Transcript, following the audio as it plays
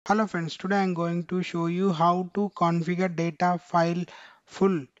Hello friends, today I'm going to show you how to configure data file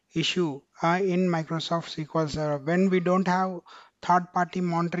full issue in Microsoft SQL Server. When we don't have third-party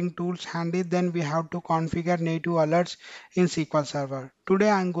monitoring tools handy, then we have to configure native alerts in SQL Server.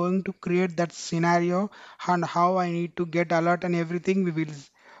 Today I'm going to create that scenario and how I need to get alert and everything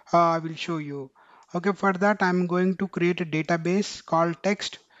I will show you. Okay, for that I'm going to create a database called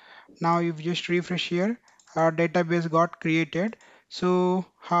text. Now if you just refresh here, our database got created. So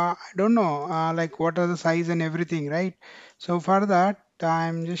I don't know like what are the size and everything, right? So for that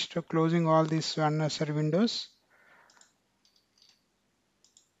I'm just closing all these unnecessary windows.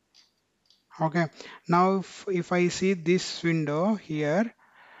 Okay, now if I see this window here,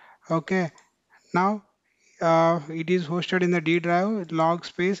 okay, now it is hosted in the D drive log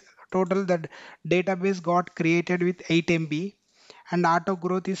space. Total the database got created with 8 MB and auto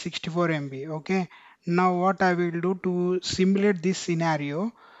growth is 64 MB. Okay, now what I will do to simulate this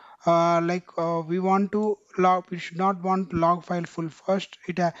scenario, we want to log, we should not want log file full first.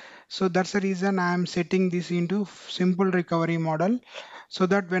 So that's the reason I am setting this into simple recovery model, so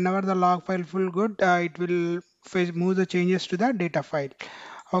that whenever the log file full good, it will move the changes to the data file.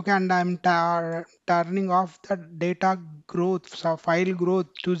 Okay, and I'm turning off the data growth, so file growth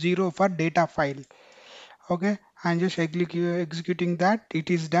to 0 for data file. Okay, I'm just executing that. It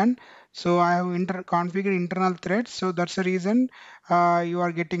is done. So I have configured internal threads. So that's the reason you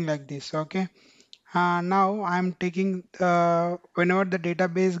are getting like this. Okay. Now I'm taking whenever the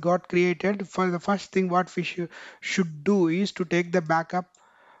database got created, for the first thing what we should do is to take the backup.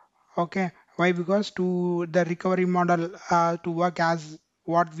 Okay, why? Because to the recovery model to work as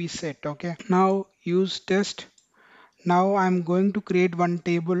what we set. Okay, now use test. Now I'm going to create one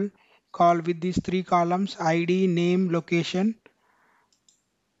table call with these three columns: ID, name, location.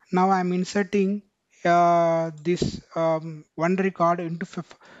 Now I'm inserting this one record into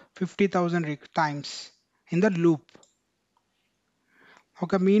 50,000 times in the loop.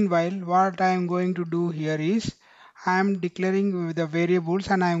 Okay, meanwhile what I am going to do here is I am declaring the variables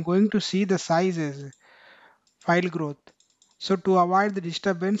and I am going to see the sizes, file growth. So to avoid the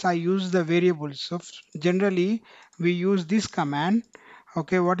disturbance, I use the variables. So generally we use this command.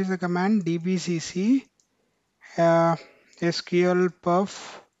 Okay, what is the command? dbcc sql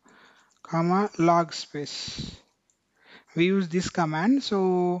perf comma log space. We use this command.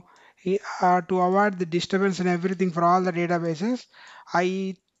 So to avoid the disturbance and everything for all the databases,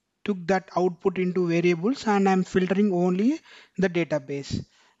 I took that output into variables and I'm filtering only the database.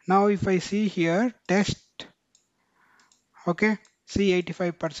 Now if I see here test, okay, see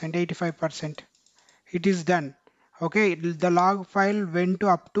 85%, 85%, it is done. Okay, the log file went to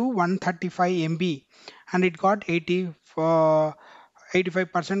up to 135 MB and it got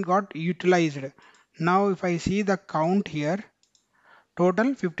 85% got utilized. Now if I see the count here,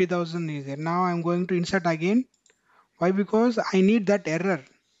 total 50,000 is there. Now I'm going to insert again. Why? Because I need that error.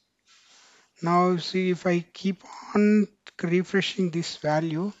 Now see if I keep on refreshing this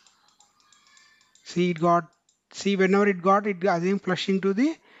value, see it got, see whenever it got it again flushing to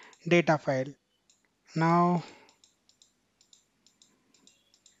the data file. Now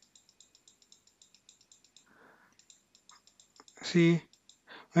see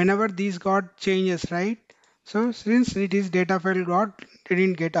whenever these got changes, right? So since it is data file got, it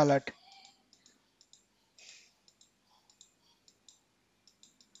didn't get alert.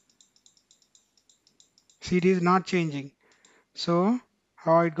 See, it is not changing. So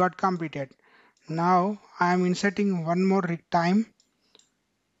it got completed. Now I am inserting one more time.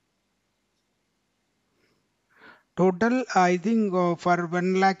 Total, I think for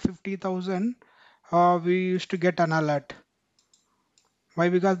 1,50,000, we used to get an alert. Why?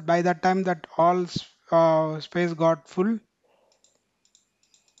 Because by that time that all space got full.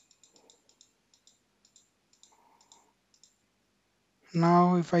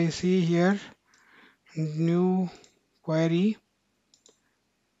 Now if I see here, new query,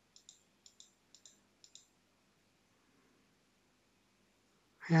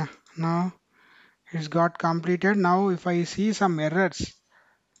 yeah, now it's got completed. Now if I see some errors,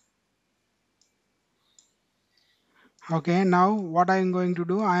 okay, now what I am going to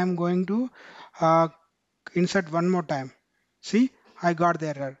do, I am going to uh, insert one more time. See, I got the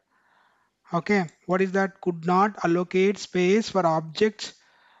error. Okay, what is that? Could not allocate space for objects.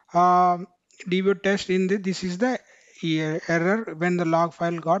 um, DBA test in this is the error when the log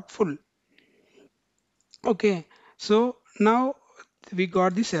file got full. Okay, so now we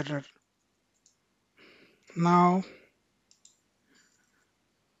got this error. Now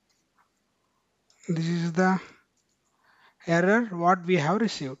this is the error what we have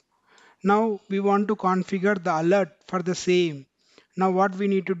received. Now we want to configure the alert for the same. Now what we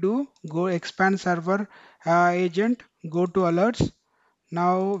need to do, go expand server agent, go to alerts.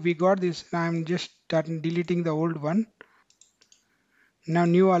 Now we got this. I'm just deleting the old one. Now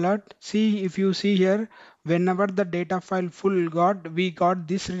new alert. See, if you see here, whenever the data file full got, we got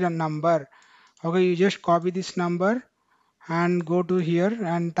this number. Okay, you just copy this number and go to here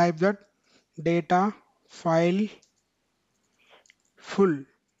and type that data file full.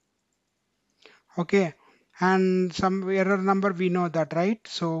 Okay, and some error number, we know that, right?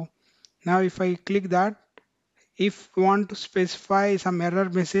 So now if I click that, if want to specify some error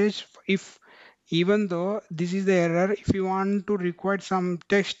message, if even though this is the error, if you want to require some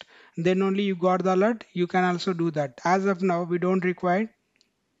text, then only you got the alert, you can also do that. As of now we don't require.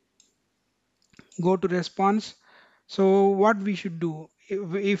 Go to response. So what we should do,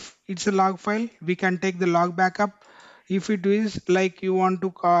 if it's a log file, we can take the log backup. If it is like you want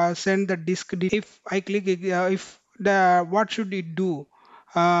to send the disk if I click if the what should it do,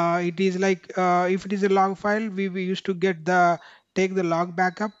 it is like if it is a log file, we used to get the take the log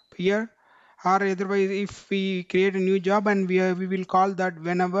backup here, or otherwise if we create a new job and we will call that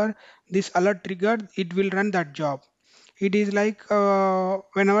whenever this alert triggered, it will run that job. It is like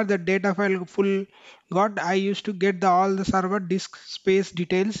whenever the data file full got, I used to get the all the server disk space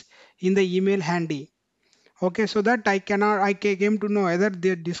details in the email handy. Okay, so that came to know whether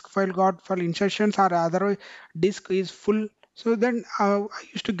the disk file got for insertions or other disk is full. So then I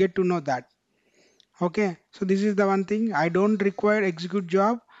used to get to know that. Okay, so this is the one thing. I don't require execute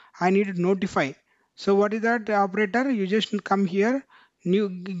job, I need to notify. So what is that operator? You just come here, new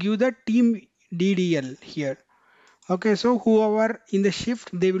give the team DDL here. Okay, so whoever in the shift,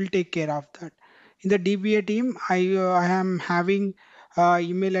 they will take care of that. In the DBA team, I am having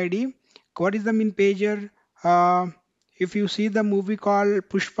email ID. What is the mean pager? Uh, if you see the movie called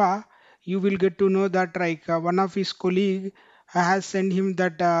Pushpa, you will get to know that like one of his colleague has sent him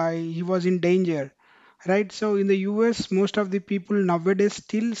that he was in danger, right? So in the US, most of the people nowadays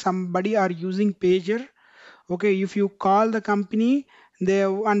still somebody are using pager. Okay, if you call the company, they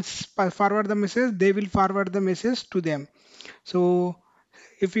once forward the message, they will forward the message to them. So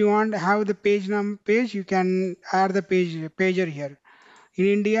if you want to have the page, you can add the pager here. In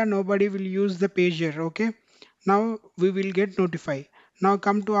India, nobody will use the pager. Okay, now we will get notify. Now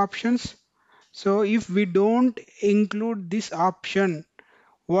come to options. So if we don't include this option,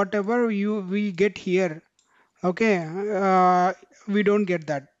 whatever you we get here, okay, we don't get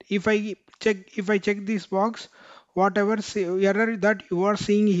that. If I check this box, whatever error that you are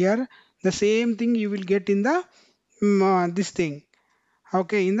seeing here, the same thing you will get in the this thing,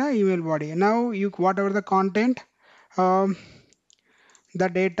 okay, in the email body. Now you whatever the content, um, the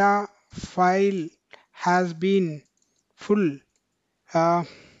data file has been full, uh,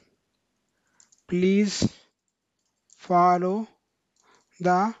 please follow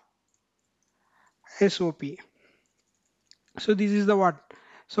the SOP. So this is the what.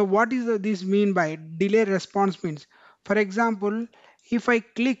 So what is this mean by delay response means? For example, if I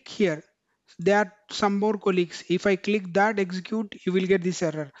click here, there are some more colleagues. If I click that execute, you will get this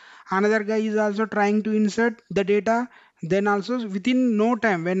error. Another guy is also trying to insert the data. Then also within no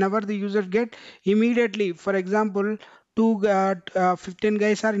time, whenever the user get immediately, for example, 15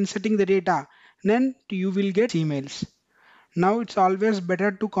 guys are inserting the data, then you will get emails. Now it's always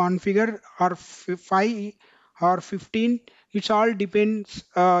better to configure or 5 or 15. It's all depends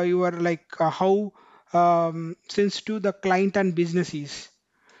your like how sensitive the client and business is.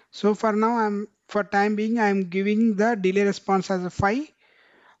 So for now, I'm for time being I'm giving the delay response as a 5.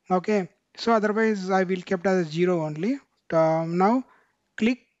 Okay, so otherwise I will kept as a 0 only. Now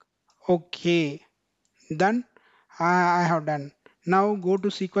click OK. Done. I have done. Now go to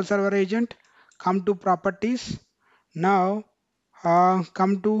SQL Server Agent, come to properties. Now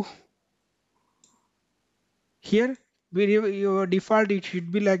come to here. Your default it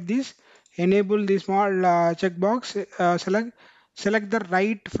should be like this. Enable the small checkbox. Select the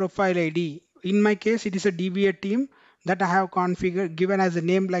right profile ID. In my case, it is a DBA team that I have configured given as a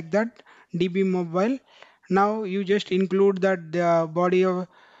name like that, DB mobile. Now you just include that the body of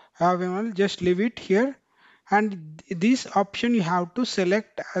just leave it here, and this option you have to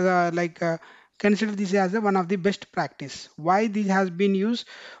select consider this as one of the best practice. Why this has been used?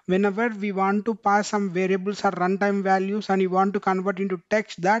 Whenever we want to pass some variables or runtime values and you want to convert into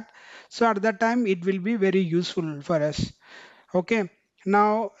text, that so at that time it will be very useful for us. Okay,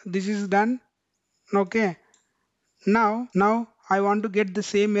 now this is done. Okay, now I want to get the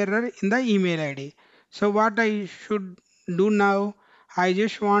same error in the email ID. So what I should do now, I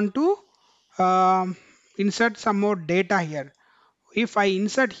just want to um, insert some more data here. If I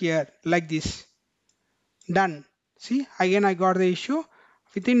insert here like this, done. See, again I got the issue.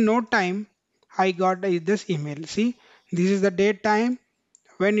 Within no time, I got this email. See, this is the date time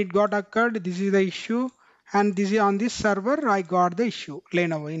when it got occurred. This is the issue, and this is on this server. I got the issue,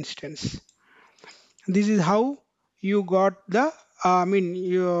 Lenovo instance. This is how you got the.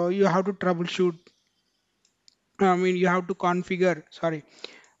 You have to troubleshoot. You have to configure. Sorry,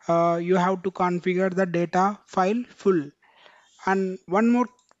 you have to configure the data file full. And one more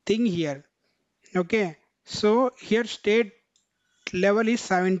thing here. Okay, so here state level is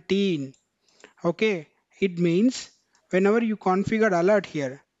 17. Okay, it means whenever you configure alert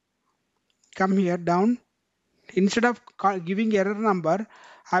here, come here down. Instead of giving error number,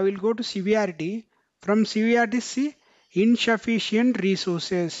 I will go to severity. From severity, see insufficient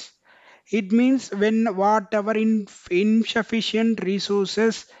resources. It means when whatever insufficient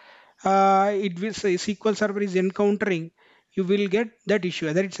resources it will say SQL Server is encountering, you will get that issue,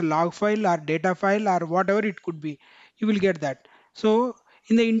 whether it's a log file or data file or whatever it could be, you will get that. So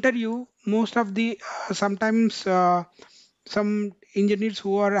in the interview, most of the sometimes some engineers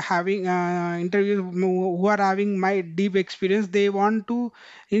who are having interviews who are having my deep experience, they want to,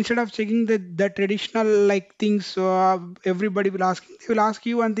 instead of checking the traditional like things, everybody will ask, they will ask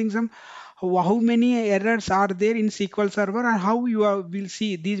you one thing, some how many errors are there in SQL Server and how you will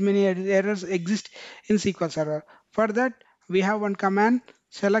see these many errors exist in SQL Server. For that, we have one command,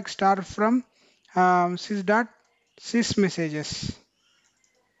 select star from sys messages.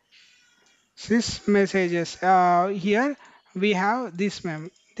 Sys messages. Here we have this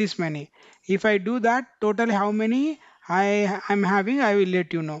many. If I do that, totally how many I'm having, I will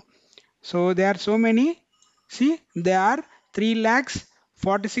let you know. So there are so many. See, there are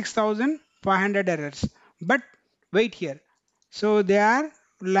 3,46,500 errors. But wait here. So there are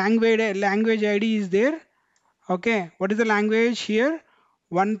language ID is there. Okay, what is the language here?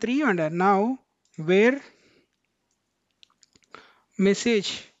 131. Now where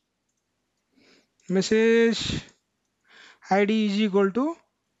message message ID is equal to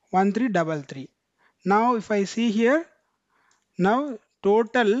 1333. Now if I see here, now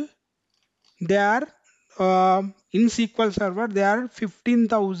total there are in SQL Server there are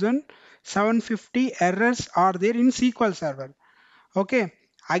 15,750 errors are there in SQL Server. Okay,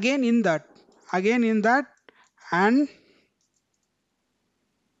 again in that, again in that, and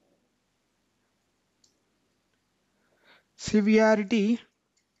severity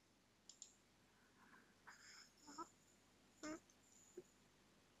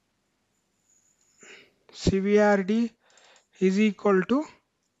severity is equal to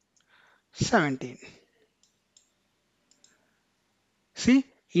 17. See,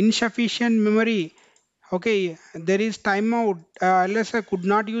 insufficient memory. Okay, there is timeout. LSI could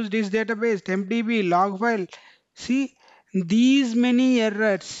not use this database, tempdb, log file. See, these many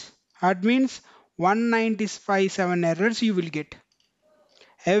errors. That means 195.7 errors you will get.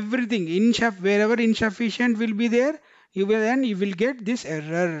 Everything, wherever insufficient will be there, you will get this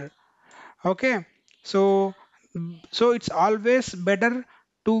error. Okay, so it's always better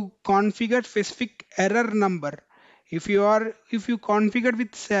to configure specific error number. If you configure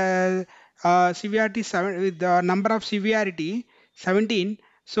with severity 7 with the number of severity 17,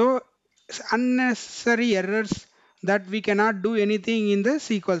 so unnecessary errors that we cannot do anything in the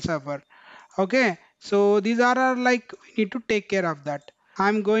SQL Server. Okay, so these are like we need to take care of that.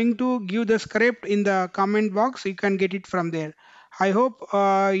 I'm going to give the script in the comment box. You can get it from there. I hope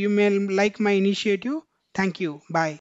you may like my initiative. Thank you. Bye.